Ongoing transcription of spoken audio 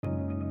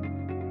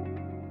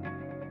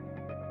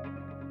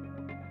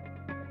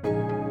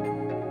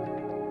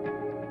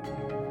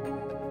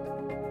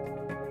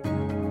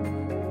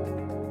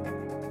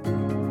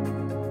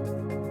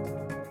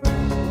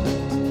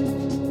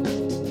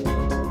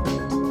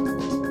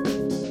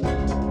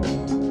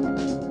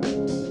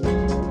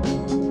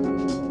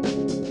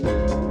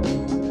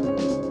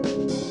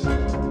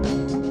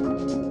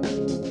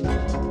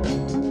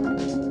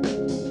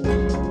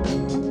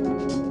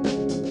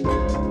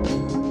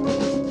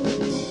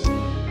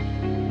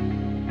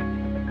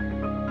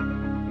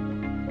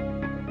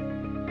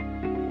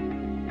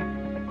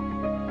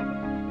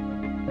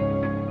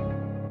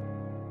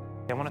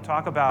want to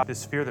talk about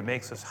this fear that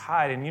makes us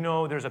hide. And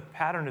there's a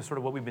pattern to sort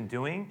of what we've been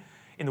doing.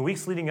 In the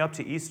weeks leading up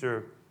to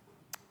Easter,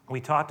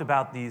 we talked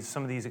about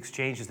some of these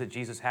exchanges that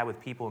Jesus had with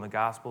people in the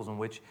Gospels, in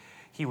which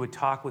he would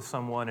talk with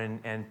someone,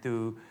 and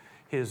through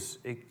his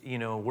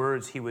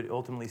words, he would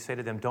ultimately say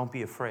to them, "Don't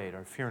be afraid,"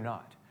 or "Fear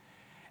not."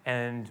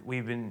 And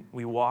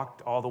we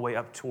walked all the way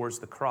up towards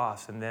the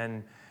cross, and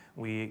then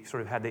we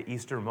sort of had the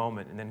Easter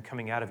moment. And then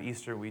coming out of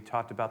Easter, we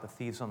talked about the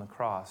thieves on the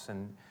cross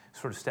and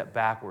sort of stepped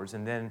backwards.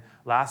 And then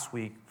last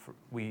week,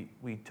 we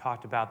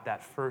talked about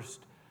that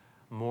first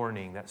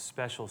morning, that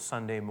special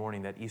Sunday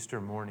morning, that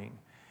Easter morning,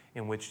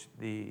 in which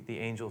the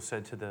angel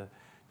said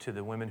to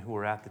the women who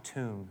were at the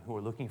tomb, who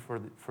were looking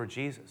for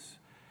Jesus,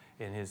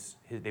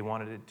 they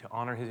wanted to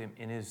honor him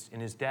in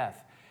his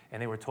death,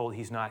 and they were told,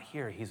 "He's not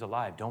here, he's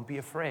alive. Don't be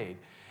afraid."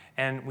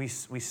 And we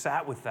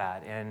sat with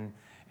that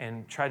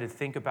and tried to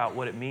think about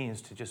what it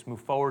means to just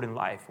move forward in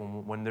life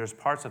when there's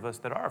parts of us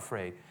that are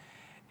afraid.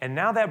 And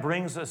now that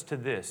brings us to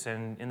this.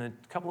 And in the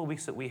couple of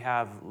weeks that we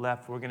have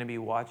left, we're going to be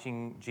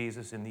watching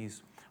Jesus in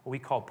these what we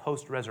call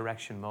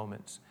post-resurrection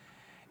moments,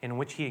 in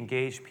which he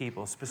engaged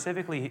people.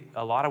 Specifically,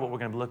 a lot of what we're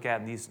going to look at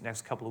in these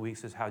next couple of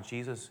weeks is how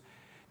Jesus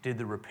did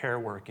the repair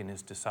work in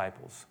his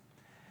disciples.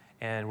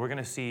 And we're going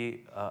to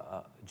see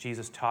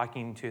Jesus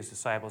talking to his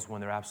disciples when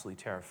they're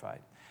absolutely terrified.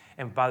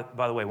 And by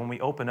the way, when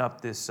we open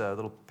up this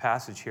little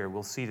passage here,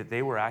 we'll see that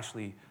they were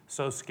actually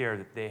so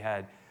scared that they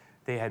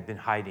had been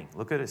hiding.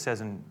 Look at what it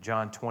says in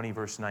John 20,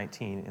 verse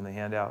 19 in the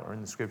handout or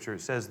in the scripture.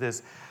 It says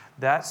this: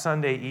 "That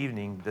Sunday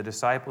evening, the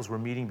disciples were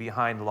meeting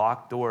behind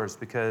locked doors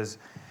because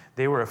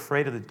they were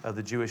afraid of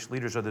the Jewish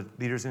leaders, or the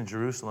leaders in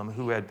Jerusalem,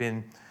 who had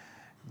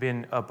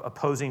been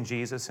opposing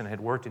Jesus and had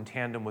worked in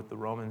tandem with the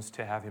Romans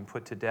to have him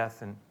put to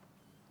death."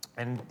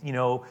 And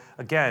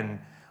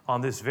again,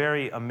 on this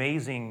very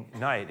amazing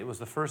night, it was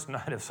the first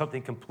night of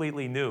something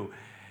completely new.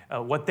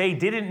 What they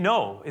didn't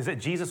know is that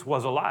Jesus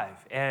was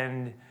alive.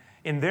 And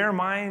in their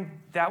mind,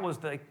 that was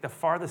the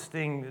farthest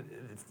thing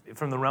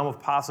from the realm of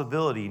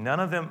possibility. None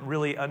of them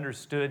really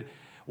understood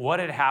what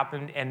had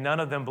happened, and none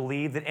of them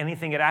believed that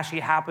anything had actually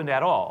happened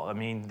at all. I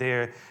mean,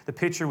 the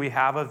picture we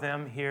have of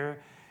them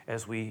here,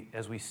 as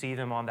we see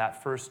them on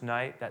that first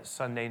night, that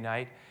Sunday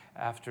night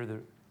after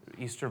the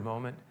Easter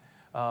moment,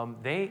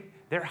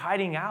 they're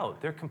hiding out.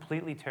 They're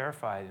completely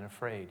terrified and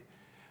afraid.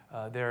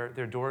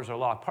 Their doors are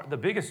locked. The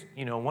biggest,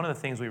 one of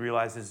the things we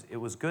realized is it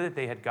was good that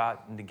they had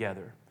gotten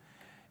together.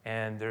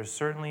 And there's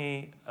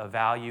certainly a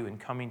value in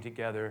coming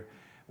together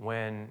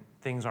when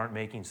things aren't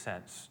making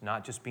sense,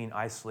 not just being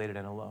isolated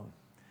and alone.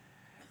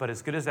 But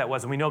as good as that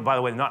was, and we know, by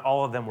the way, not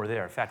all of them were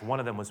there. In fact,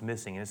 one of them was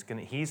missing, and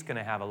he's going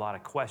to have a lot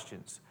of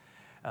questions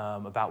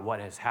about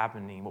what is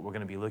happening, what we're going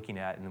to be looking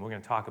at, and we're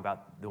going to talk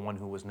about the one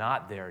who was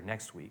not there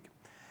next week.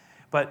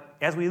 But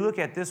as we look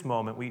at this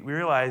moment, we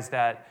realize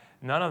that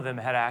none of them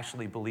had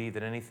actually believed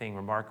that anything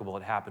remarkable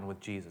had happened with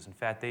Jesus. In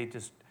fact, they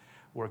just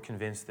were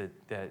convinced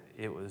that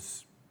it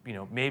was,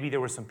 maybe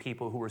there were some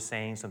people who were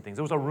saying some things.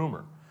 There was a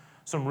rumor.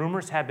 Some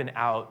rumors had been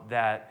out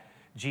that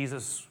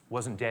Jesus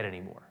wasn't dead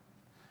anymore.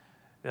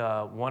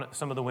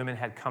 Some of the women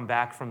had come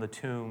back from the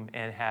tomb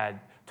and had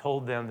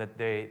told them that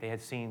they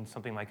had seen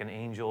something like an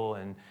angel,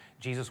 and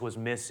Jesus was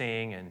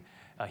missing, and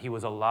he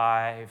was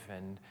alive,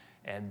 and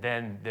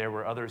then there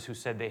were others who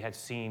said they had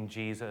seen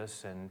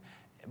Jesus,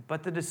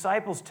 but the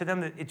disciples, to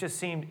them, it just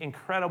seemed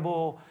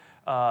incredible.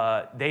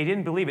 They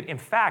didn't believe it. In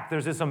fact,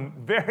 there's this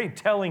very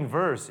telling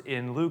verse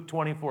in Luke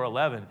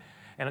 24:11,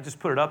 and I'll just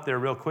put it up there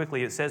real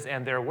quickly. It says,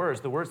 "And their words,"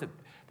 the words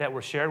that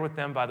were shared with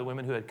them by the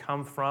women who had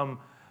come from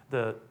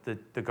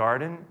the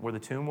garden where the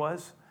tomb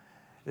was,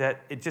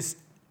 that it just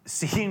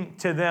seemed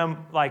to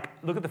them like,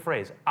 look at the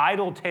phrase,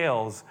 idle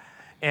tales,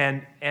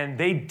 and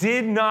they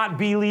did not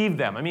believe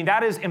them. I mean,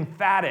 that is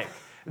emphatic.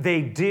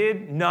 They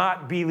did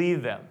not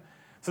believe them.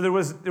 So there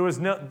was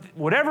no,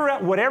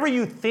 whatever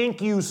you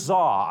think you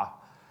saw,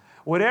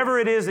 whatever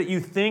it is that you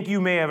think you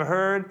may have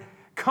heard,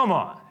 come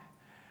on.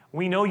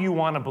 We know you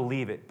want to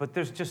believe it, but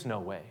there's just no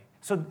way.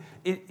 So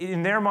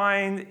in their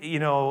mind,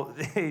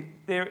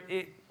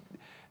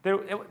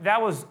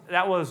 that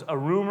was a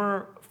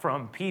rumor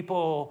from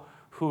people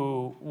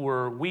who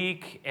were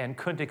weak and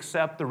couldn't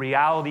accept the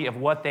reality of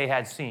what they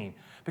had seen.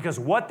 Because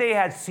what they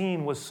had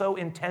seen was so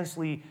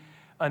intensely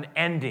an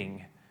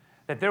ending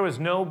that there was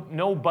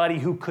nobody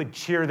who could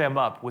cheer them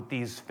up with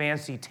these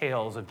fancy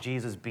tales of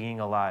Jesus being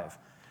alive.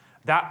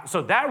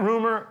 So that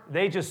rumor,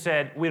 they just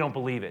said, we don't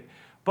believe it.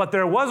 But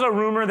there was a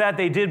rumor that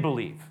they did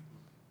believe.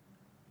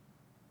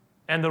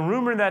 And the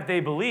rumor that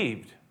they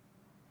believed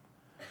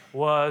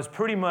was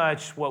pretty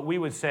much what we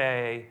would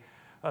say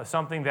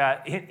something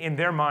that in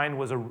their mind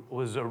was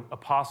a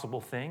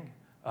possible thing.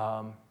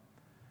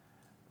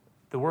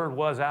 The word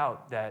was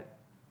out that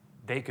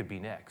they could be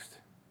next.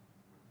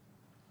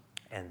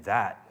 And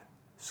that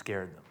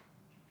scared them.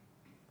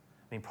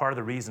 I mean, part of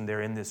the reason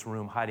they're in this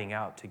room hiding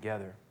out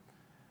together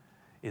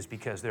is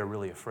because they're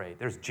really afraid.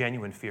 There's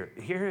genuine fear.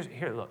 Here,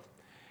 look.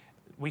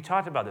 We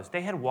talked about this.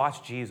 They had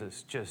watched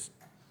Jesus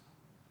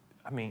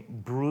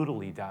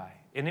brutally die.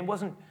 And it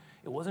wasn't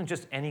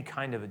just any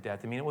kind of a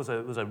death. I mean, it was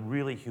a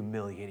really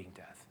humiliating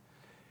death.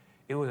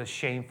 It was a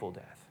shameful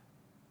death.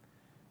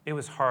 It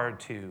was hard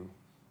to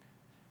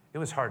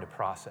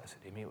process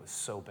it. I mean, it was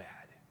so bad.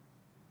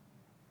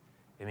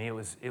 I mean, it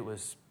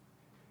was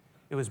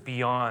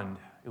beyond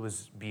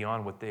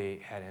what they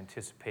had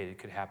anticipated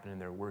could happen in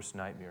their worst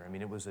nightmare. I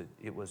mean, it was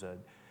an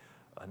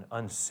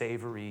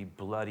unsavory,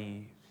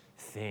 bloody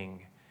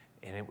thing,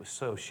 and it was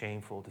so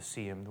shameful to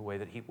see him the way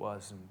that he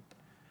was, and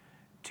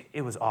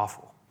it was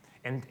awful.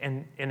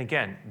 And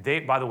again,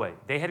 by the way,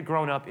 they had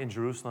grown up in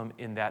Jerusalem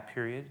in that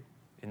period,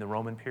 in the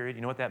Roman period.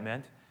 You know what that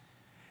meant?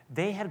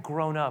 They had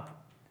grown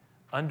up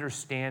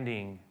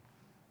understanding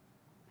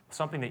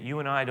something that you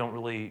and I don't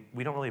really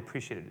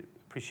appreciate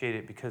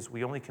it because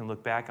we only can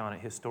look back on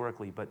it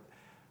historically, but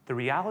the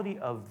reality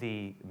of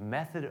the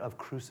method of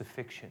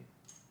crucifixion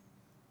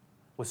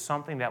was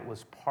something that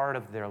was part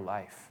of their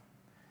life.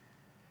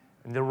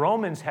 And the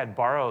Romans had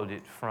borrowed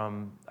it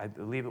from, I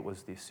believe it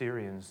was the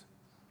Assyrians,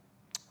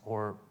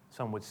 or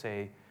some would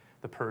say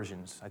the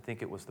Persians. I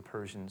think it was the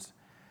Persians.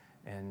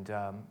 And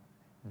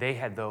they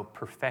had, though,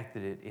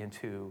 perfected it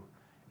into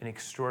an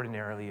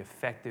extraordinarily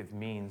effective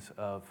means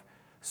of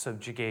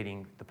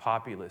subjugating the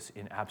populace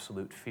in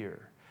absolute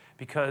fear,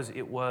 because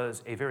it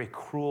was a very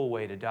cruel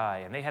way to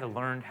die. And they had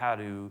learned how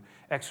to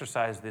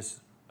exercise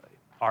this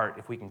art,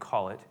 if we can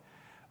call it,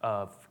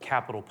 of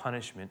capital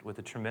punishment with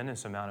a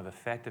tremendous amount of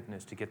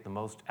effectiveness to get the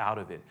most out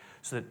of it,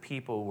 so that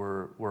people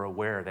were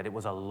aware that it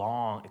was a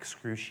long,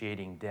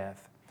 excruciating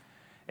death.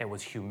 It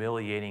was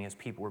humiliating as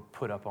people were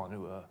put up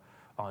onto a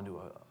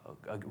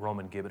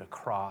Roman gibbet, a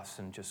cross,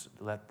 and just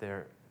left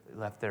there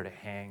to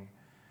hang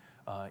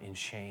in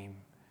shame.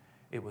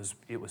 It was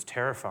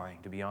terrifying,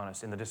 to be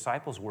honest. And the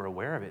disciples were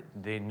aware of it.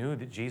 They knew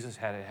that Jesus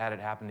had it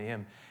happen to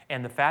him.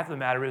 And the fact of the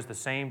matter is, the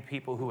same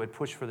people who had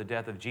pushed for the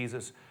death of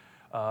Jesus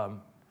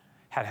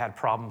had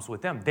problems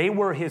with them. They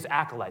were his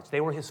acolytes.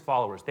 They were his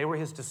followers. They were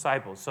his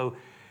disciples. So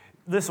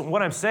listen,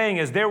 what I'm saying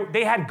is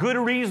they had good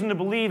reason to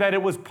believe that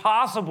it was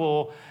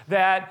possible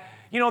that,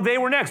 they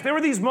were next. There were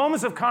these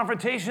moments of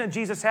confrontation that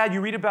Jesus had. You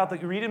read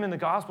them in the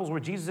Gospels, where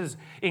Jesus is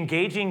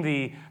engaging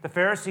the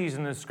Pharisees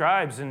and the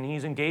scribes, and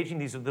he's engaging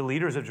the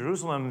leaders of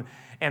Jerusalem,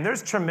 and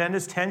there's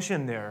tremendous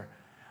tension there.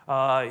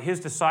 His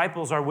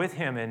disciples are with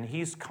him, and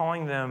he's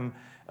calling them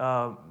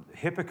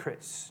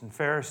hypocrites and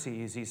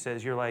Pharisees. He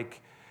says, you're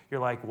like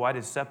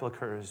whited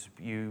sepulchres.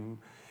 The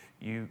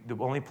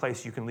only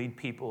place you can lead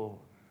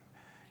people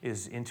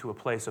is into a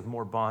place of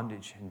more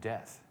bondage and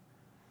death.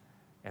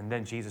 And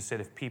then Jesus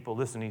said, if people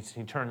listen,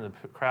 he turned to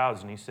the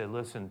crowds and he said,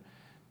 listen,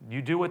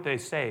 you do what they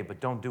say, but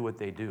don't do what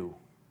they do.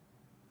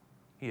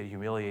 He had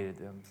humiliated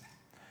them.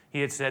 He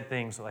had said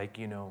things like,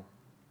 your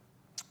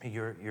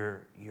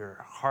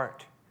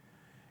heart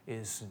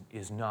is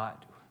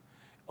not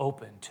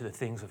open to the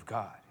things of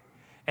God.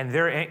 And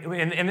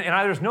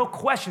there's no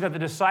question that the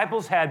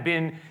disciples had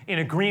been in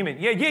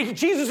agreement. Yeah,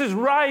 Jesus is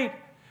right.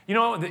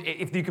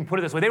 If you can put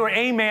it this way, they were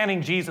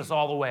amening Jesus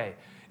all the way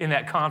in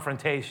that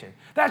confrontation.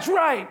 That's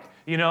right.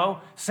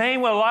 Saying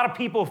what a lot of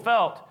people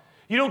felt.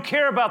 You don't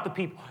care about the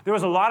people. There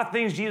was a lot of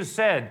things Jesus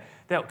said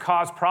that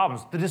caused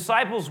problems. The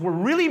disciples were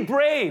really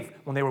brave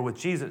when they were with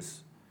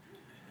Jesus.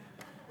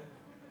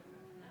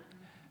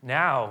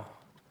 Now,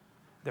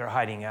 they're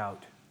hiding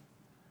out,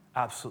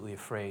 absolutely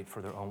afraid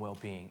for their own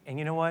well-being. And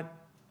you know what?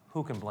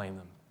 Who can blame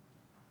them?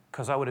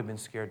 Because I would have been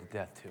scared to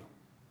death too.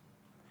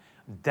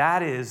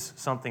 That is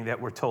something that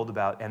we're told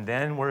about. And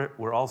then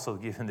we're also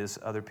given this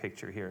other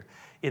picture here.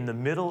 In the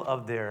middle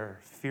of their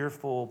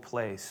fearful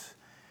place,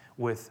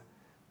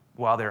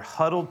 while they're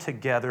huddled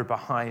together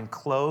behind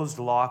closed,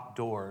 locked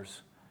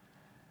doors,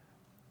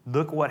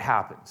 look what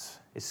happens.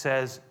 It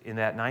says in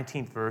that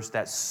 19th verse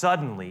that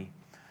suddenly,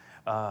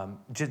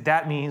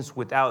 that means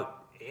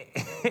without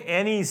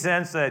any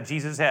sense that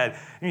Jesus had.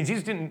 I mean,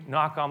 Jesus didn't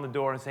knock on the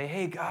door and say,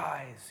 hey,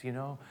 guys,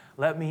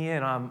 let me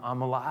in,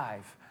 I'm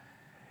alive.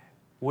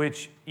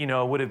 Which,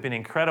 would have been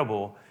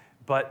incredible.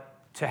 But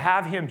to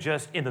have him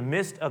just in the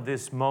midst of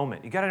this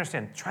moment, you got to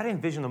understand, try to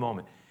envision the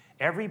moment.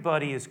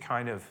 Everybody is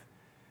kind of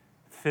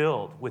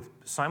filled with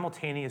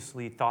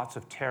simultaneously thoughts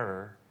of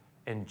terror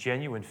and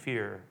genuine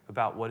fear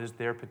about what is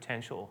their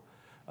potential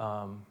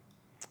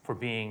for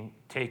being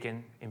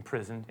taken,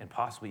 imprisoned, and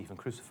possibly even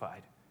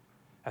crucified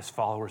as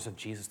followers of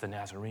Jesus the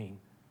Nazarene.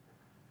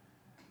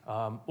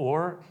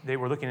 Or they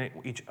were looking at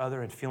each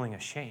other and feeling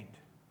ashamed,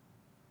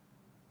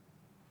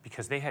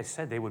 because they had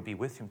said they would be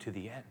with him to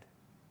the end,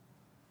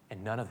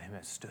 and none of them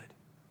has stood.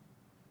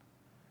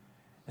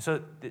 And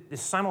so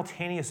this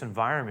simultaneous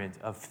environment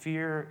of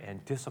fear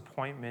and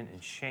disappointment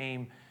and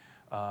shame,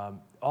 and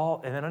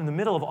then in the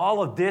middle of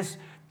all of this,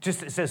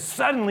 it says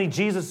suddenly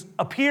Jesus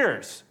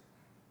appears.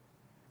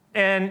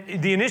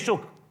 And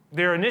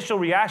their initial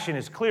reaction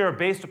is clear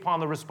based upon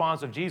the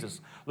response of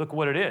Jesus. Look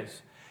what it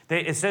is.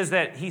 It says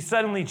that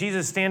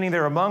Jesus standing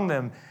there among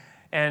them,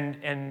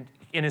 and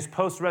in his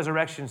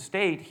post-resurrection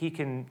state, he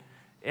can,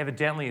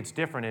 evidently it's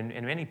different,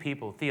 and many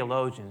people,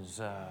 theologians,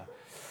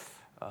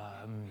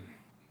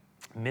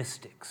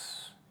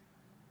 mystics,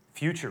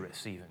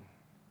 futurists even,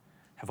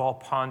 have all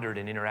pondered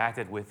and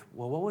interacted with,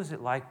 well, what was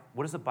it like?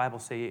 What does the Bible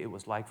say it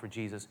was like for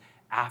Jesus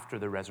after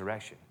the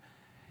resurrection?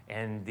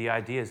 And the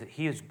idea is that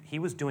he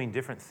was doing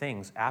different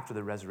things after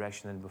the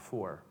resurrection than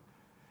before.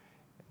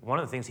 One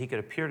of the things, he could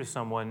appear to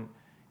someone,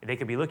 and they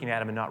could be looking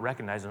at him and not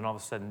recognize him, and all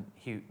of a sudden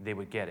they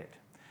would get it.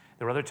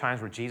 There were other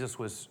times where Jesus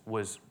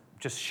was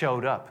just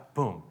showed up,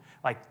 boom,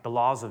 like the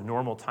laws of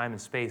normal time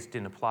and space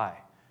didn't apply,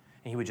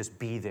 and he would just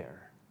be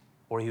there,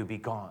 or he would be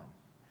gone.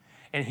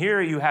 And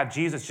here you have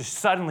Jesus just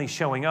suddenly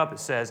showing up, it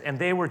says, and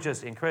they were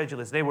just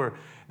incredulous. They were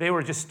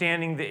just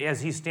standing,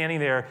 as he's standing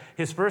there,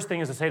 his first thing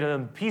is to say to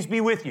them, peace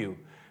be with you.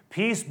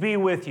 Peace be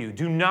with you.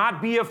 Do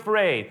not be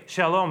afraid.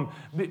 Shalom.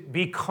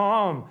 Be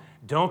calm.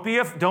 Don't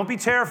be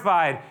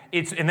terrified.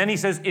 And then he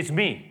says, it's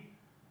me.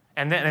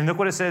 And look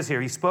what it says here.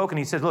 He spoke and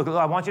he said, look,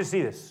 I want you to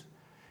see this.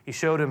 He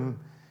showed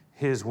him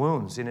his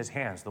wounds in his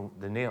hands,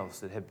 the nails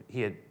that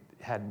he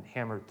had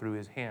hammered through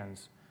his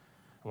hands.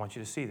 I want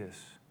you to see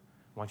this.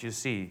 I want you to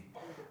see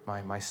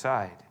my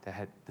side that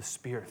had the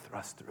spear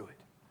thrust through it.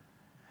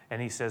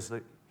 And he says,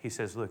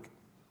 look.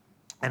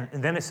 And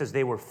then it says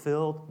they were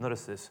filled,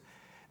 notice this,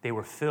 they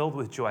were filled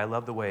with joy. I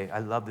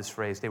love this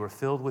phrase. They were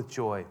filled with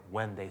joy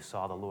when they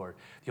saw the Lord.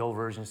 The old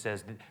version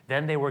says,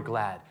 then they were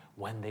glad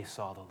when they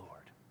saw the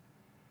Lord.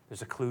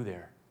 There's a clue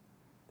there.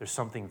 There's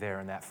something there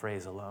in that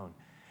phrase alone.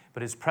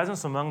 But his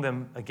presence among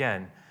them,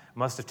 again,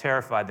 must have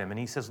terrified them. And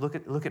he says, look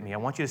at me. I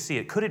want you to see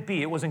it. Could it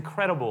be? It was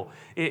incredible.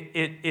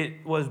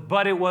 It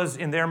was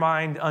in their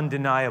mind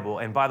undeniable.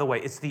 And by the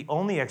way, it's the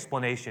only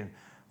explanation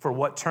for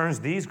what turns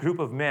these group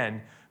of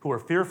men who are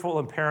fearful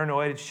and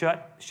paranoid,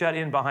 shut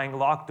in behind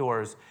locked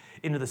doors,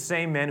 into the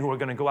same men who are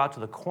going to go out to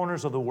the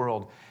corners of the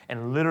world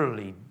and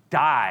literally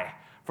die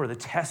for the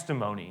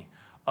testimony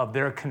of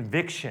their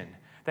conviction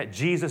that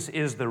Jesus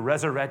is the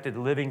resurrected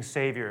living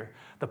Savior,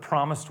 the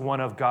promised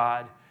one of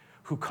God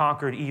who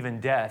conquered even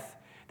death.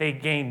 They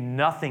gained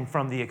nothing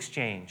from the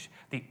exchange.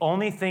 The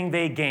only thing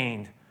they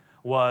gained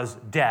was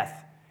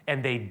death.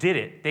 And they did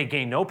it. They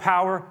gained no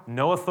power,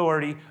 no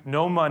authority,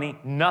 no money,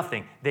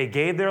 nothing. They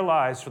gave their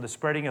lives for the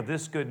spreading of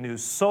this good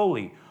news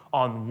solely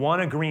on one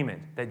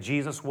agreement, that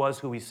Jesus was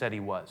who he said he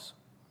was.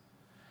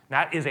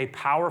 That is a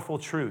powerful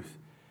truth.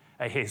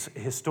 A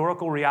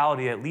historical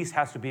reality at least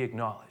has to be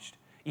acknowledged,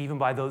 even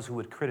by those who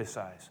would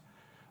criticize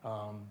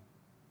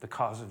the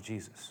cause of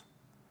Jesus.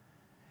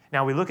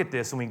 Now we look at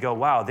this and we go,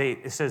 wow,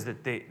 it says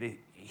that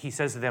he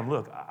says to them,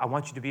 look, I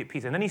want you to be at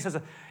peace. And then he says,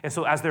 and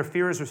so as their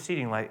fear is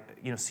receding,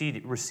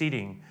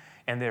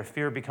 and their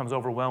fear becomes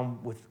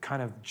overwhelmed with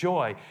kind of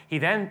joy, he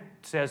then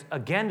says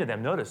again to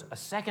them, notice, a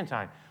second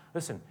time,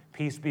 listen,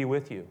 peace be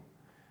with you.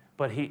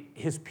 But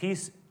his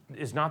peace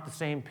is not the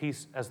same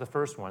peace as the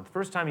first one. The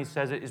first time he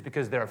says it is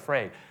because they're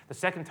afraid. The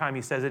second time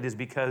he says it is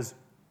because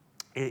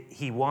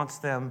he wants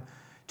them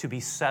to be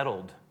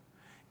settled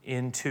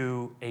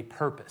into a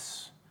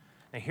purpose.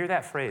 Now hear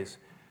that phrase.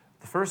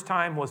 The first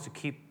time was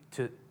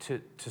to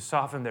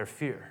soften their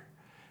fear.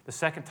 The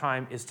second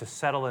time is to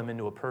settle them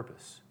into a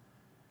purpose.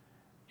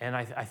 And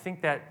I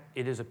think that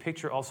it is a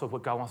picture also of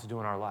what God wants to do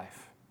in our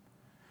life.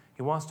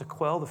 He wants to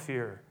quell the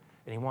fear,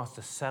 and he wants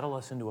to settle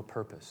us into a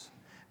purpose.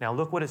 Now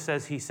look what it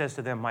says. He says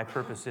to them, my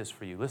purpose is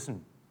for you.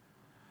 Listen,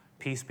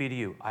 peace be to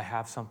you. I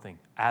have something.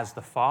 As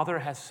the Father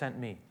has sent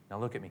me. Now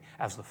look at me.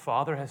 As the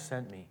Father has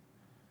sent me,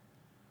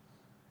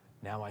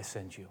 now I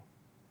send you.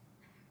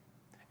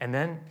 And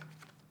then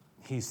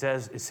it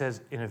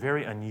says in a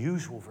very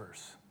unusual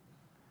verse,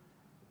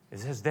 it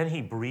says, then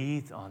he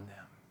breathed on them.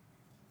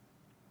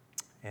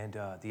 And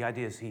the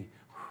idea is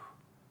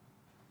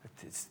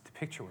it's the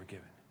picture we're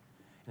given.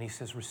 And he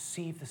says,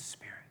 receive the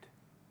Spirit.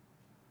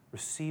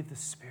 Receive the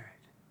Spirit.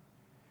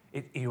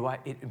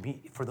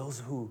 For those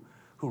who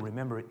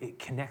remember, it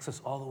connects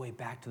us all the way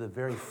back to the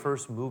very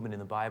first movement in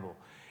the Bible,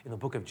 in the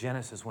book of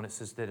Genesis, when it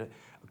says that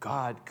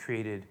God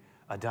created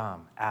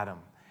Adam.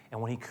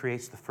 And when he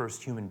creates the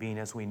first human being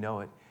as we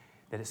know it,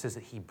 that it says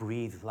that he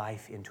breathed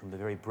life into him, the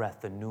very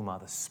breath, the pneuma,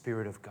 the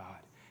Spirit of God.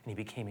 And he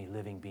became a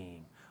living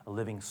being, a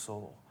living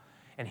soul.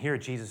 And here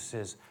Jesus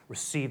says,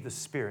 receive the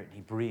Spirit. And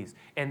he breathes.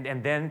 And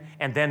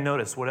then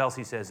notice what else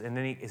he says. And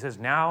then he says,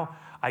 now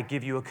I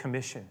give you a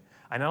commission.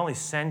 I not only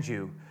send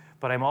you,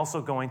 but I'm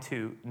also going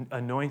to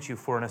anoint you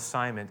for an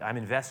assignment. I'm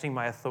investing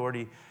my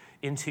authority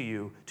into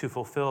you to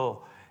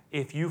fulfill.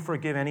 If you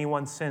forgive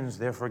anyone's sins,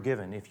 they're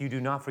forgiven. If you do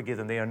not forgive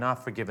them, they are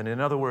not forgiven. In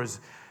other words,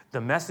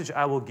 the message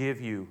I will give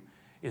you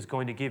is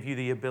going to give you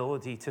the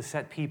ability to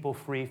set people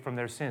free from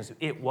their sins.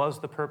 It was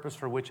the purpose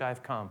for which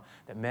I've come,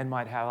 that men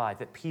might have life,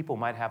 that people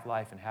might have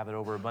life and have it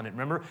overabundant.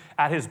 Remember,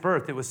 at his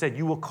birth, it was said,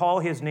 you will call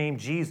his name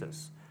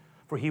Jesus,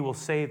 for he will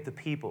save the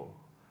people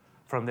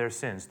from their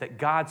sins. That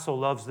God so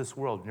loves this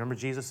world. Remember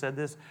Jesus said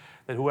this?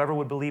 That whoever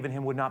would believe in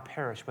him would not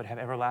perish, but have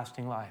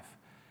everlasting life.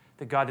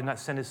 That God did not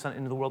send his son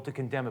into the world to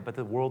condemn it, but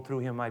the world through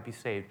him might be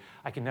saved.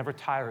 I can never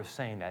tire of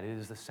saying that. It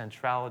is the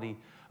centrality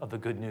of the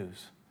good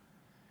news.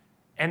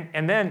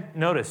 And then,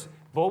 notice,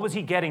 what was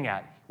he getting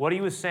at? What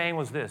he was saying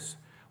was this: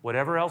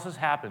 whatever else has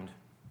happened,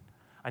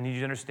 I need you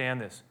to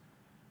understand this.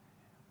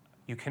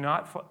 You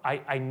cannot,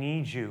 I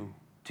need you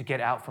to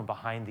get out from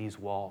behind these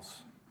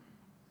walls.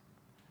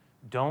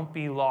 Don't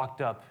be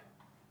locked up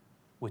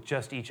with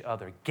just each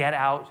other. Get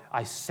out.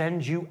 I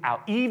send you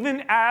out.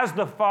 Even as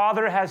the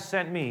Father has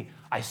sent me,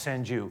 I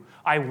send you.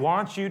 I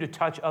want you to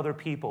touch other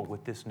people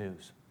with this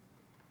news.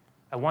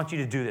 I want you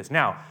to do this.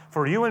 Now,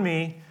 for you and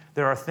me,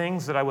 there are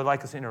things that I would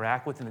like us to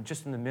interact with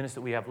just in the minutes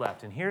that we have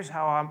left. And here's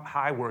how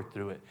I work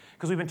through it.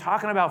 Because we've been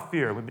talking about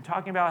fear. We've been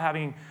talking about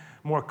having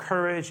more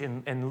courage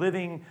and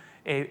living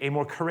a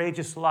more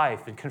courageous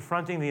life and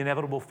confronting the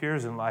inevitable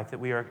fears in life that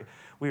we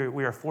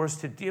are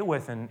forced to deal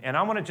with. And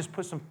I want to just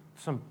put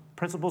some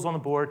principles on the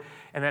board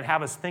and then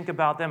have us think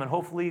about them and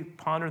hopefully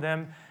ponder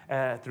them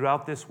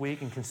throughout this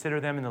week and consider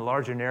them in the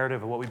larger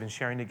narrative of what we've been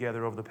sharing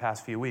together over the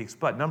past few weeks.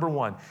 But number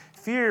one,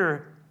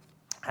 fear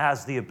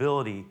has the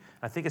ability,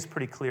 I think it's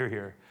pretty clear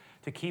here,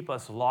 to keep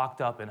us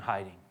locked up and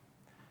hiding.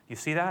 You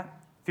see that?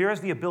 Fear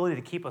has the ability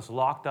to keep us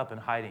locked up and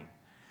hiding.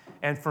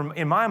 And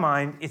in my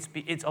mind,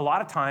 it's a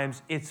lot of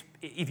times,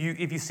 if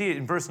you see it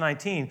in verse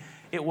 19,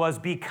 it was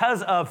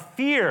because of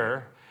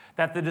fear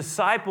that the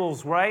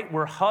disciples, right,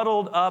 were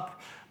huddled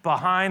up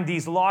behind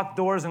these locked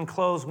doors and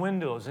closed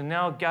windows. And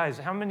now, guys,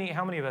 how many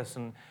of us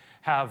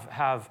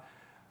have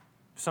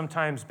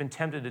sometimes been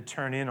tempted to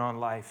turn in on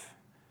life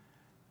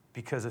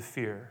because of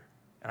fear?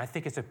 And I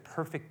think it's a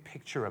perfect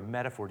picture, a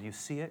metaphor. Do you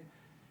see it?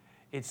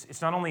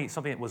 It's not only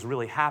something that was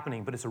really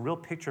happening, but it's a real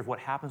picture of what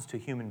happens to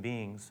human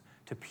beings,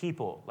 to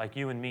people like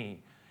you and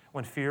me,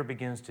 when fear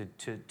begins to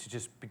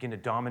just begin to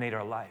dominate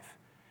our life.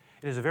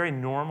 It is a very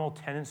normal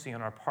tendency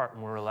on our part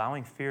when we're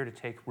allowing fear to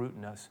take root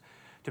in us,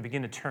 to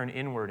begin to turn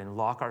inward and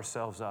lock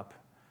ourselves up,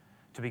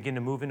 to begin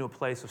to move into a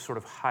place of sort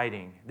of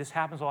hiding. This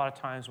happens a lot of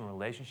times when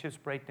relationships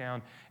break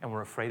down and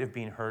we're afraid of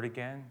being hurt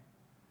again.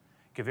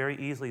 We can very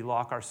easily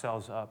lock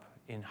ourselves up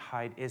and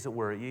hide, as it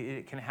were.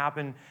 It can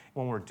happen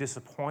when we're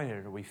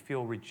disappointed or we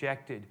feel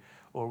rejected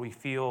or we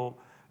feel,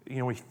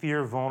 we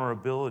fear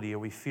vulnerability or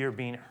we fear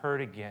being hurt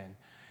again.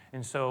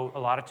 And so a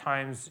lot of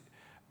times,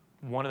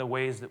 one of the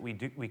ways that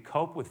we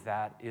cope with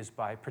that is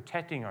by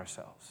protecting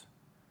ourselves.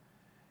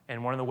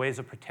 And one of the ways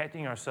of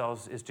protecting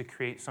ourselves is to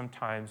create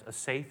sometimes a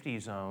safety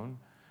zone,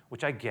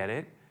 which I get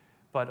it,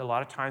 but a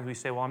lot of times we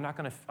say, well, I'm not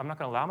going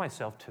to allow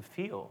myself to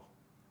feel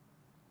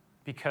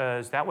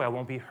because that way I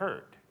won't be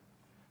hurt.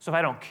 So if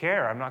I don't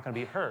care, I'm not going to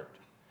be hurt.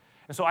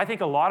 And so I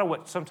think a lot of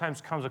what sometimes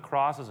comes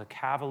across as a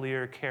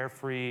cavalier,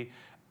 carefree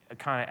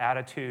kind of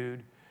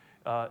attitude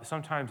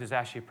sometimes is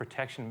actually a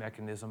protection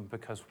mechanism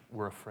because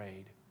we're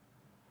afraid.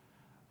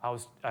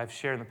 I've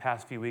shared in the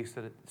past few weeks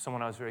that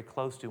someone I was very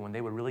close to, when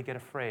they would really get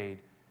afraid,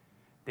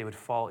 they would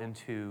fall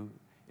into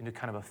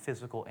kind of a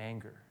physical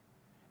anger.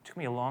 It took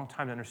me a long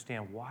time to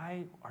understand,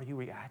 why are you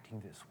reacting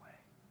this way?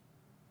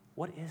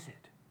 What is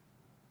it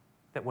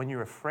that when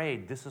you're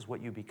afraid, this is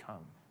what you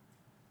become?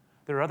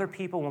 There are other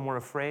people, when we're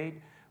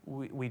afraid,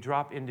 we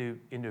drop into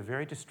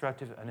very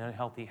destructive and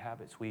unhealthy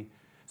habits.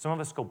 Some of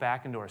us go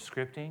back into our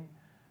scripting,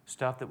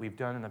 stuff that we've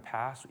done in the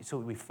past, so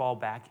we fall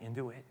back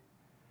into it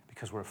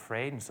because we're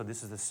afraid, and so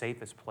this is the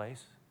safest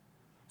place.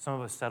 Some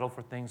of us settle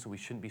for things that we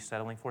shouldn't be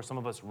settling for. Some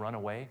of us run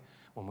away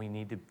when we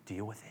need to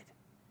deal with it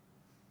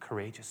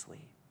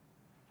courageously.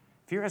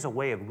 Fear has a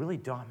way of really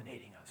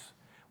dominating us.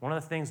 One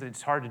of the things that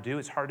it's hard to do,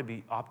 it's hard to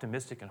be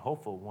optimistic and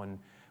hopeful when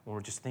we're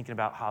just thinking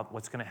about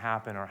what's going to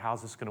happen, or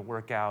how's this going to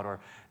work out, or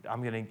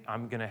I'm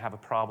going to have a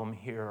problem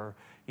here, or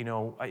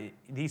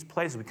these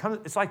places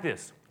it's like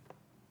this.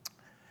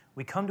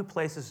 We come to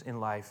places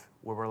in life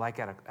where we're like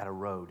at a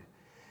road,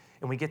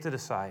 and we get to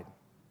decide,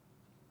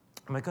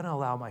 am I going to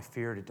allow my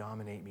fear to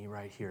dominate me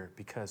right here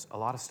because a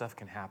lot of stuff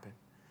can happen,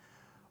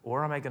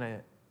 or am I going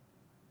to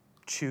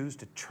choose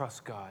to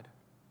trust God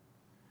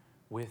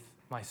with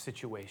my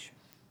situation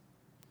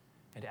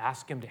and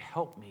ask Him to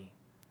help me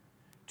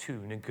to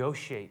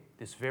negotiate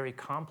this very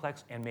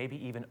complex and maybe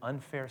even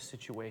unfair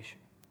situation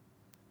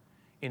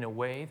in a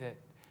way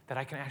that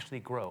I can actually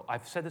grow.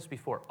 I've said this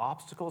before,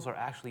 obstacles are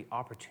actually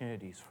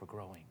opportunities for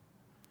growing.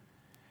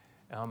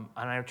 And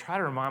I try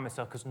to remind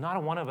myself, because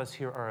not one of us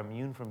here are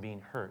immune from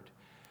being hurt.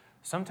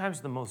 Sometimes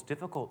the most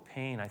difficult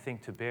pain, I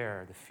think, to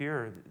bear, the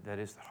fear that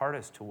is the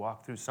hardest to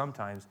walk through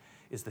sometimes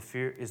is the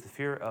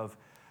fear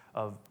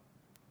of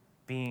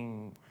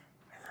being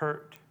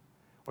hurt,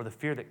 or the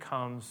fear that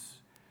comes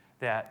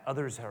that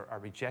others are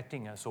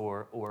rejecting us,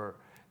 or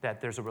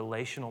that there's a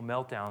relational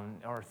meltdown,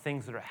 or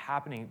things that are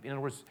happening. In other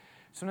words,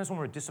 sometimes when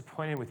we're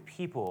disappointed with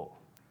people,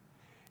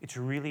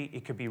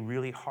 it could be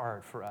really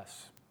hard for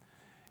us.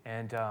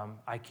 And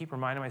I keep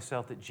reminding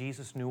myself that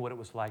Jesus knew what it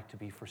was like to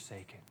be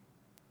forsaken.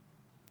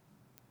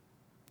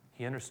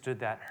 He understood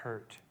that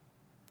hurt,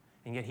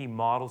 and yet He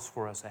models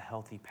for us a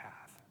healthy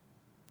path.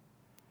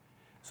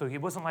 So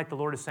it wasn't like the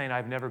Lord is saying,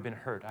 I've never been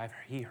hurt.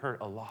 He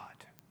hurt a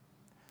lot.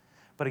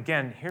 But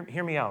again,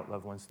 hear me out,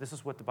 loved ones. This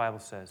is what the Bible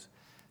says,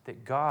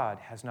 that God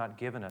has not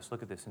given us,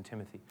 look at this in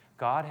Timothy,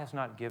 God has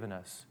not given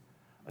us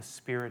a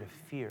spirit of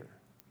fear,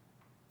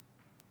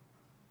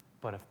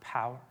 but of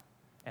power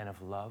and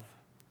of love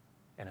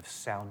and of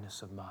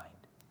soundness of mind.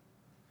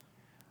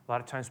 A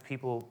lot of times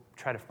people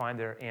try to find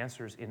their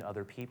answers in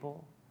other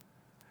people.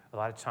 A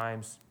lot of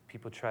times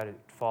people try to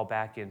fall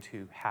back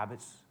into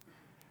habits,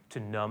 to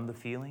numb the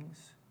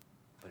feelings,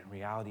 but in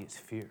reality, it's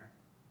fear.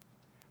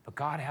 But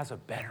God has a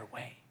better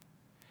way.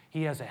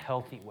 He has a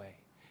healthy way.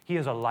 He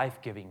has a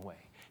life-giving way.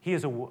 He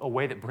has a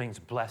way that brings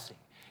blessing.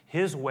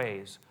 His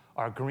ways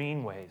are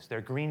green ways.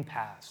 They're green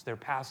paths. They're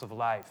paths of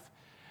life.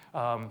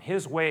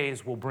 His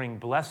ways will bring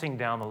blessing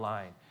down the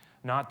line,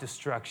 not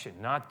destruction,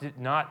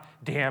 not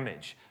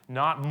damage,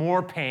 not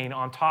more pain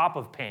on top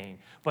of pain,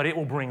 but it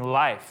will bring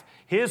life.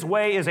 His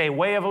way is a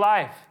way of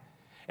life.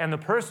 And the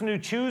person who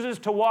chooses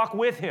to walk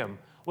with him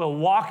will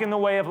walk in the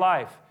way of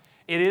life.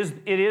 It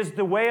is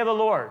the way of the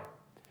Lord.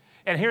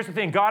 And here's the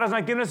thing. God has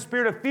not given us a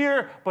spirit of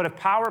fear, but of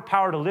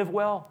power to live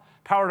well,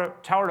 power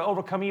to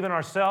overcome even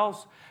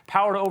ourselves,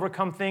 power to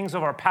overcome things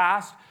of our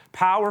past,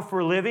 power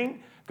for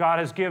living. God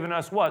has given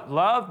us what?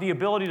 Love, the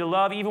ability to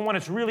love even when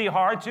it's really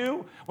hard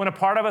to, when a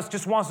part of us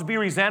just wants to be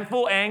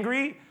resentful,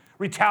 angry,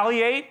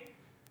 retaliate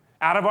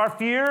out of our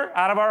fear,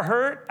 out of our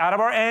hurt, out of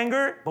our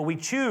anger, but we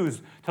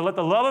choose to let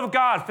the love of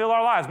God fill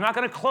our lives. Not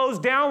going to close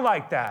down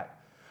like that.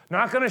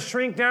 Not going to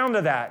shrink down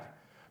to that.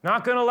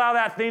 Not going to allow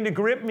that thing to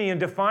grip me and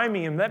define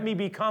me and let me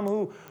become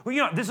who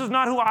this is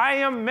not who I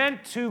am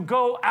meant to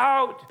go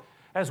out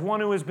as one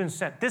who has been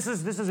sent. This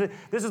is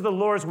the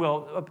Lord's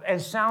will. And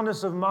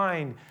soundness of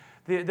mind.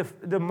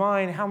 The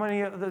mind,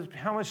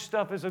 how much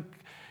stuff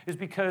is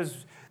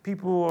because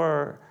people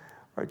are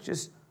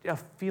just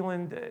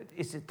feeling,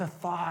 it's the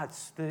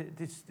thoughts,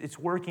 it's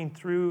working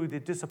through the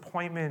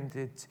disappointment.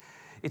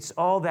 It's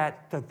all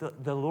that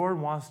the Lord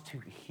wants to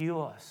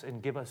heal us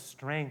and give us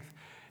strength.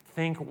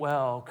 Think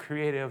well,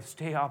 creative,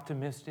 stay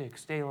optimistic,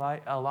 stay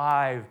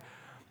alive.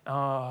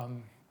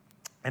 And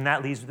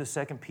that leads to the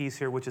second piece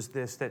here, which is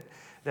this,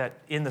 that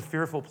in the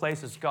fearful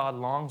places, God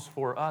longs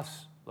for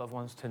us, loved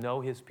ones, to know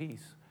his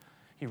peace.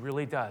 He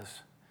really does.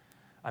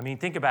 I mean,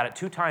 think about it.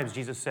 2 times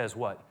Jesus says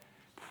what?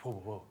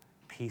 Whoa,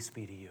 peace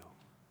be to you.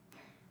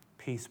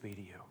 Peace be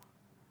to you.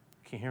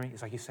 Can you hear me?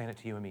 It's like he's saying it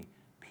to you and me.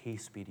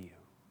 Peace be to you.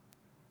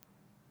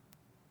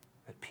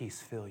 Let peace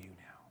fill you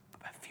now.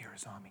 But that fear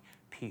is on me.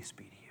 Peace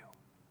be to you.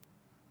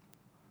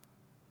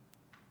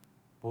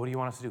 But what do you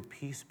want us to do?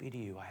 Peace be to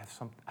you.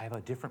 I have a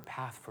different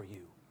path for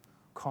you.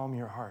 Calm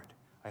your heart.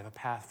 I have a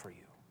path for you.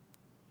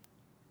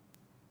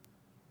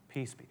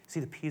 Peace be. See,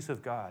 the peace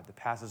of God that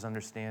passes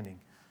understanding.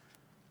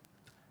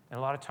 And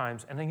a lot of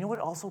times, and then you know what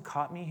also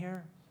caught me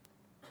here?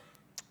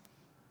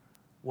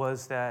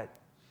 Was that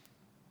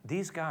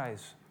these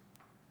guys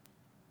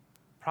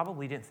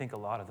probably didn't think a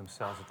lot of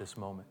themselves at this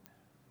moment.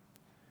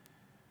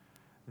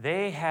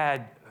 They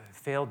had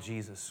failed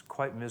Jesus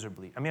quite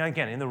miserably. I mean,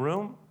 again, in the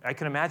room, I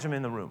can imagine them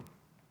in the room.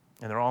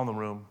 And they're all in the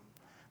room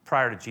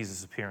prior to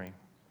Jesus appearing.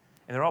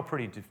 And they're all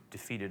pretty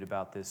defeated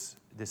about this,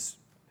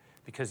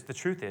 because the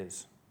truth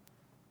is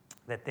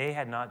that they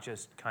had not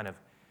just kind of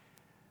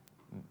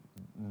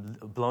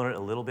blown it a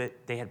little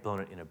bit, they had blown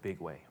it in a big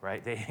way,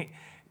 right?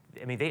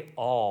 They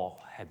all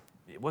had,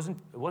 it wasn't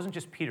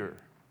just Peter,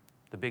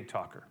 the big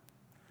talker,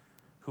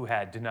 who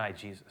had denied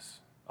Jesus.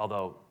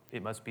 Although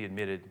it must be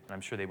admitted, and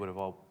I'm sure they would have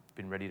all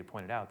been ready to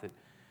point it out, that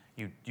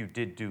you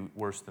did do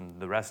worse than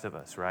the rest of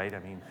us, right? I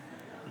mean,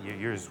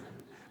 yours.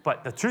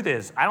 But the truth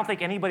is, I don't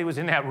think anybody was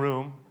in that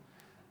room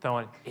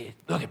going, hey,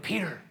 look at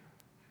Peter.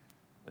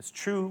 It's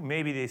true,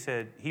 maybe they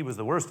said he was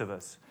the worst of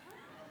us.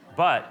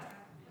 But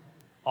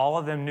all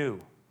of them knew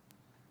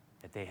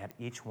that they had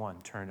each one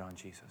turned on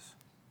Jesus.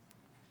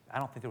 I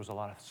don't think there was a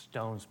lot of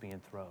stones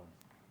being thrown.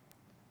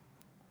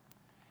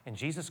 And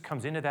Jesus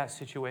comes into that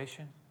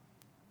situation,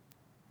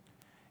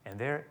 and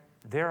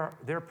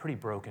they're pretty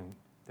broken.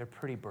 They're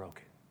pretty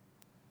broken.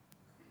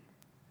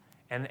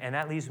 And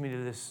that leads me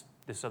to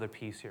this other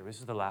piece here. This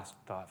is the last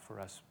thought for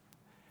us.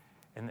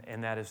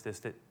 And that is this,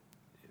 that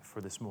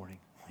for this morning.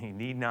 We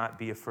need not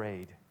be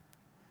afraid.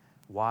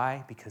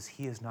 Why? Because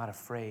he is not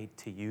afraid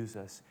to use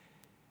us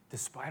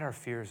despite our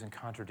fears and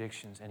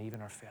contradictions and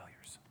even our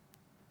failures.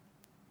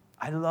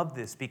 I love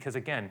this because,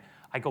 again,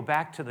 I go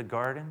back to the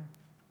garden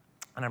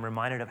and I'm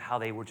reminded of how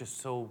they were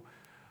just so,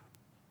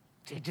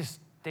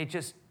 they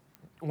just,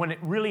 when it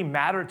really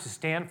mattered to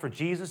stand for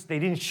Jesus, they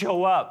didn't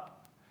show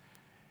up.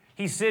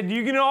 He said,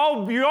 you're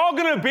all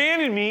going to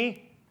abandon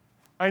me.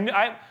 I'm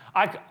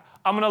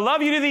going to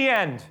love you to the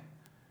end.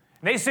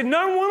 And they said,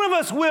 none one of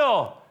us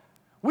will.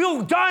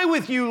 We'll die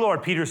with you,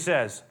 Lord, Peter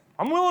says.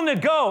 I'm willing to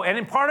go. And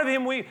in part of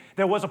him,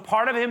 there was a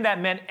part of him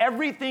that meant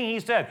everything he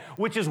said,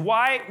 which is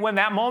why when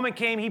that moment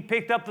came, he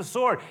picked up the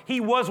sword.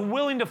 He was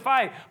willing to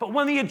fight. But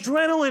when the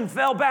adrenaline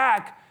fell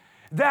back,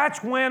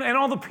 that's when, and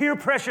all the peer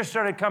pressure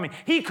started coming.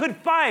 He could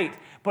fight,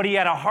 but he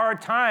had a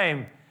hard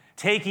time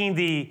taking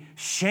the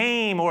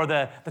shame or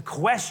the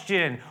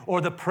question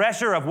or the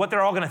pressure of what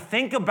they're all going to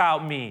think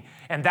about me.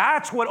 And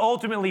that's what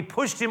ultimately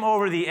pushed him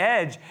over the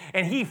edge.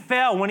 And he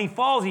fell. When he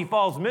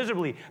falls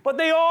miserably. But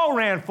they all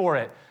ran for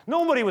it.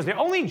 Nobody was there.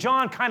 Only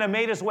John kind of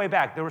made his way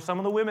back. There were some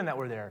of the women that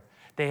were there.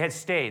 They had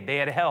stayed. They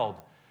had held.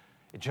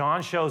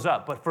 John shows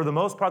up. But for the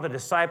most part, the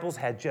disciples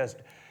had just,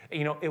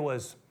 it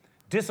was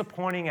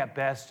disappointing at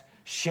best,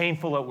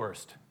 shameful at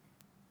worst.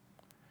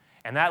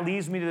 And that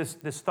leads me to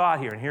this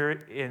thought here, and here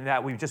in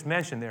that we've just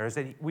mentioned there, is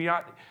that we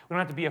don't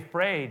have to be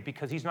afraid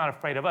because he's not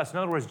afraid of us. In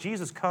other words,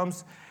 Jesus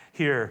comes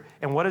here,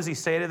 and what does he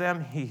say to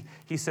them?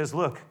 He says,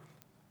 look,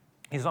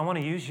 he says, I want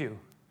to use you.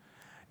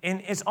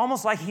 And it's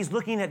almost like he's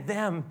looking at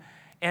them,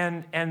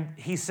 and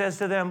he says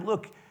to them,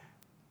 look,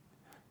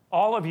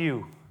 all of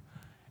you,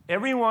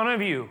 every one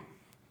of you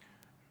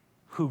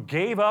who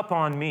gave up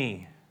on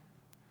me,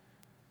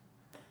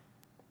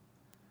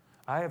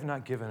 I have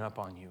not given up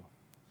on you.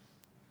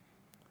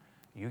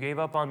 You gave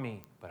up on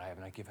me, but I have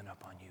not given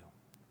up on you.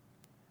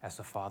 As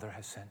the Father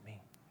has sent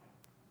me,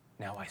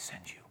 now I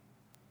send you.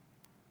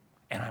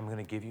 And I'm going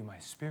to give you my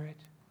Spirit,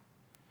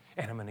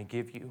 and I'm going to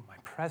give you my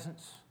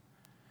presence,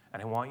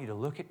 and I want you to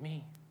look at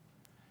me,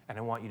 and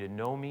I want you to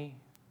know me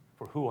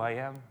for who I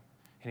am,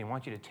 and I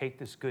want you to take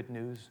this good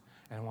news,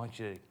 and I want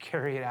you to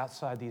carry it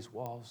outside these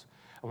walls.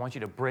 I want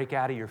you to break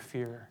out of your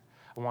fear.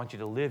 I want you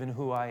to live in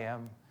who I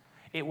am.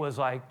 It was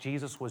like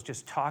Jesus was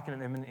just talking to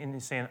them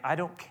and saying, I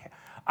don't care.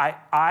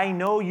 I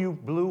know you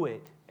blew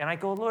it. And I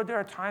go, Lord, there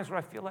are times where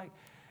I feel like,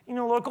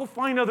 Lord, go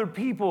find other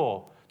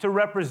people to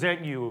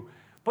represent you.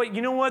 But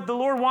you know what? The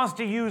Lord wants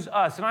to use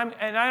us. And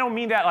I don't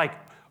mean that like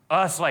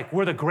us, like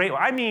we're the great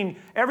one. I mean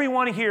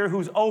everyone here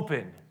who's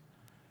open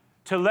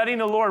to letting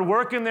the Lord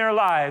work in their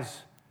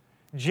lives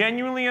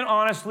genuinely and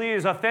honestly,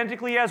 as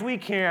authentically as we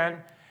can.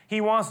 He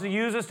wants to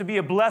use us to be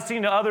a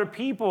blessing to other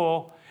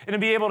people and to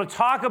be able to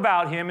talk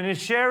about him and to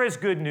share his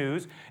good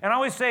news. And I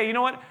always say, you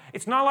know what?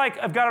 It's not like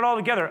I've got it all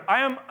together.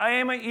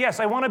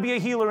 Yes, I want to be a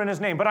healer in his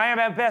name, but I am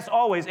at best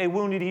always a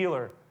wounded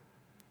healer.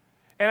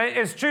 And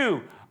it's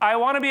true. I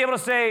want to be able to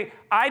say,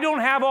 I don't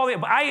have all the,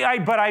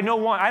 but I know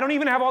one. I don't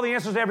even have all the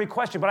answers to every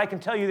question, but I can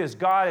tell you this,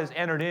 God has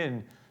entered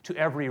in to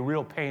every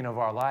real pain of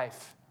our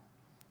life.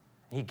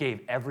 He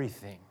gave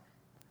everything.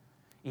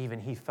 Even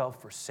he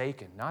felt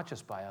forsaken, not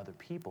just by other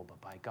people,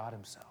 but by God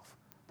himself,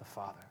 the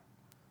Father.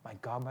 My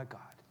God,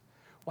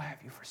 why have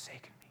you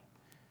forsaken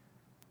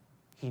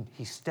me?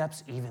 He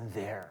steps even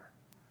there.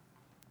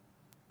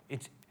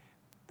 It's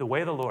the way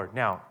of the Lord.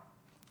 Now,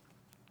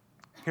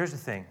 here's the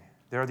thing.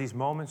 There are these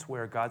moments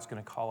where God's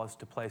going to call us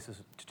to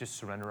places to just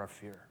surrender our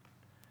fear.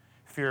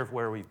 Fear of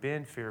where we've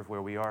been, fear of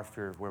where we are,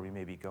 fear of where we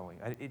may be going.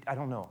 I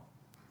don't know.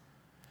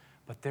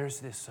 But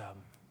there's this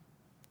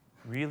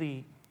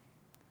really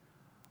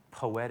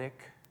poetic,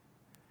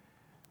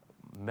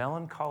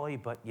 melancholy,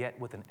 but yet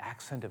with an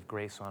accent of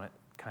grace on it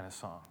kind of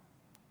song.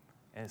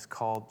 And it's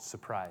called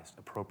Surprised,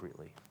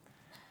 appropriately.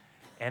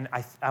 And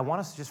I want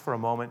us to just for a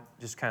moment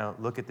just kind of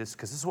look at this,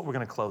 because this is what we're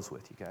going to close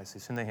with, you guys.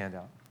 It's in the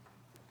handout.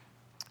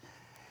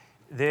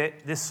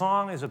 This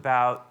song is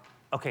about,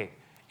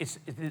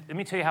 let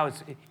me tell you how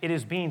it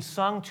is being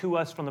sung to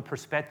us from the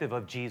perspective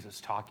of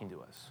Jesus talking to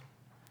us.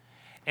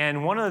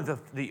 And one of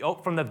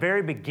from the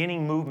very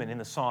beginning movement in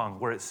the song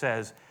where it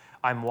says,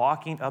 I'm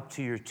walking up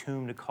to your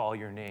tomb to call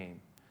your name.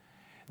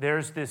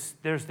 There's this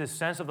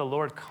sense of the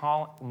Lord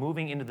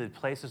moving into the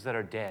places that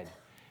are dead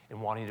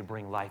and wanting to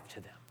bring life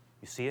to them.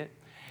 You see it?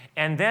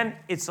 And then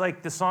it's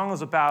like the song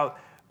is about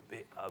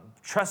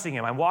trusting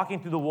him. I'm walking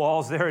through the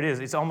walls. There it is.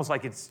 It's almost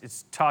like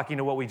it's talking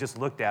to what we just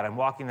looked at. I'm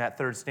walking that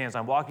third stanza.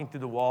 I'm walking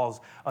through the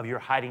walls of your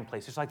hiding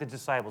place. Just like the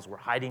disciples were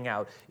hiding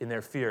out in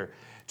their fear.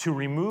 To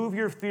remove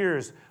your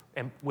fears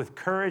and with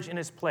courage in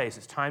its place,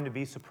 it's time to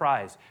be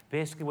surprised.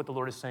 Basically what the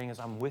Lord is saying is,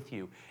 I'm with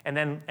you. And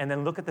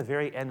then look at the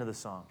very end of the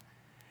song.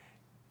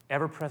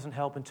 Ever-present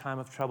help in time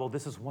of trouble.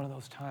 This is one of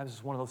those times. This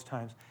is one of those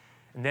times.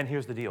 And then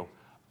here's the deal.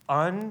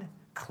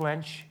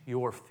 Unclench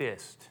your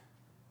fist.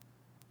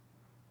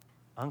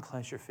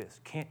 Unclench your fist.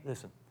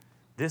 Listen,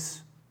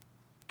 this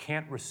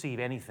can't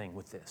receive anything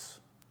with this.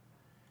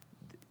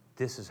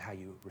 This is how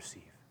you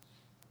receive.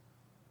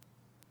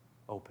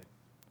 Open.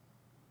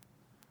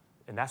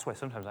 And that's why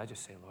sometimes I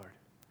just say, Lord,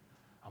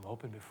 I'm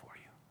open before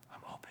you.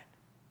 I'm open.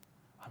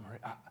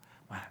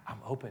 I'm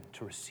open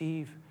to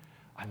receive.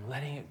 I'm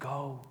letting it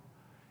go.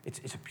 It's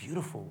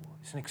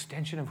an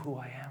extension of who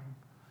I am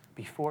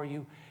before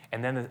you.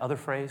 And then the other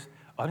phrase,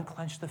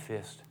 unclench the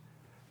fist.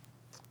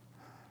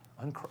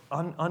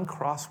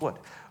 Uncross what?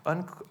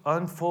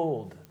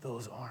 Unfold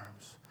those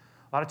arms.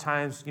 A lot of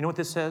times, you know what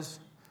this says?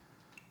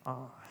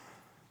 I'm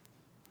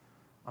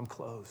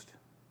closed.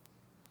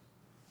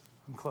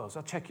 I'm closed.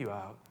 I'll check you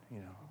out,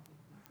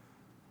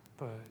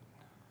 But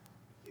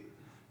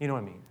you know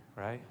what I mean,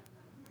 right?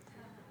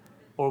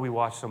 Or we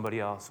watch somebody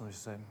else and we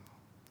just say,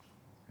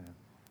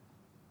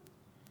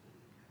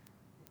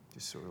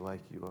 just sort of like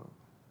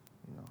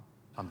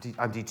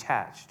I'm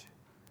detached.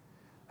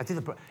 I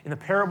think in the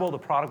parable of the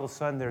prodigal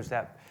son, there's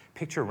that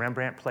picture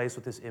Rembrandt plays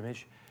with this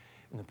image.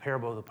 In the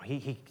parable,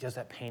 he does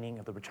that painting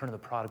of the return of the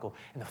prodigal,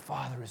 and the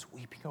father is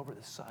weeping over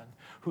the son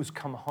who's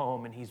come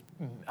home, and he's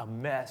a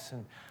mess,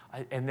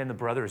 and then the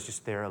brother is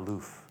just there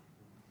aloof,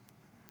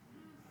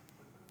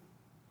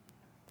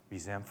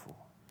 resentful.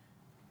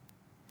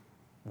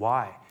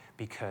 Why?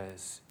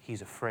 Because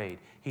he's afraid.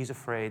 He's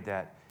afraid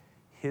that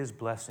his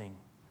blessing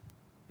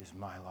is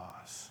my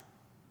loss.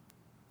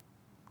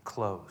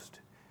 Closed,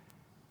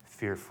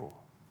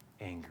 fearful,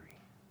 angry.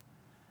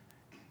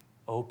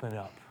 Open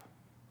up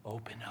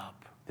Open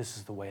up. This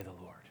is the way of the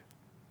Lord.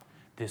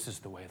 This is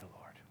the way of the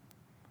Lord.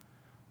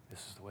 This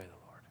is the way of the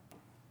Lord.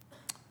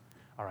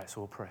 All right,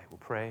 so we'll pray. We'll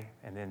pray,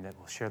 and then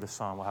we'll share the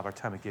song. We'll have our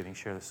time of giving,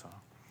 share the song.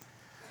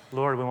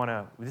 Lord,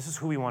 this is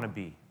who we want to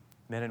be,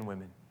 men and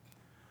women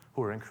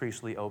who are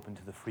increasingly open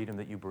to the freedom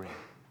that you bring.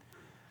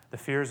 The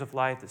fears of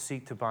life that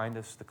seek to bind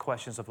us, the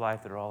questions of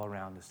life that are all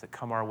around us, that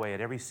come our way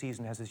at every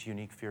season has this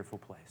unique, fearful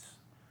place.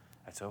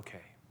 That's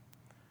okay.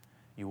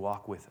 You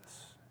walk with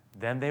us.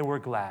 Then they were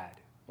glad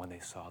when they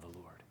saw the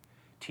Lord.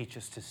 Teach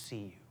us to see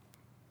you,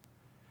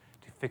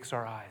 to fix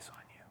our eyes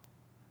on you,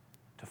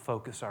 to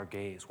focus our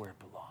gaze where it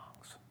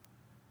belongs.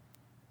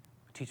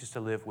 Teach us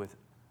to live with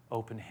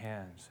open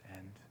hands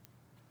and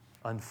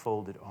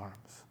unfolded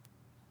arms,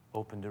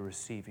 open to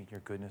receiving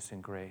your goodness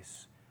and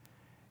grace.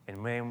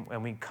 And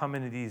when we come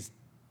into these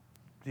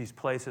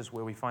places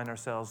where we find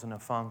ourselves in a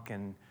funk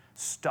and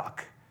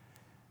stuck,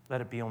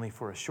 let it be only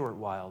for a short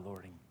while,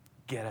 Lord, and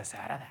get us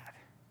out of that.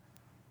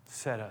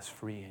 Set us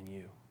free in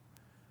you.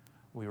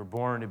 We were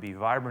born to be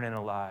vibrant and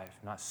alive,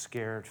 not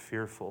scared,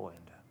 fearful,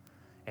 and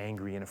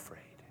angry and afraid.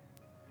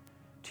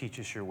 Teach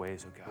us your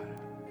ways, O God.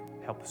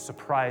 Help us,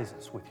 surprise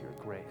us with your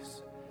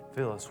grace.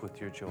 Fill us with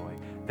your joy.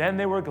 Then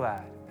they were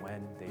glad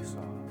when they saw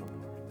the Lord.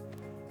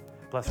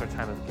 Bless our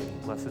time of giving.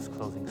 Bless this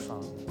closing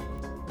song.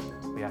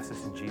 We ask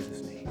this in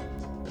Jesus' name.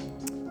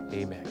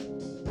 Amen.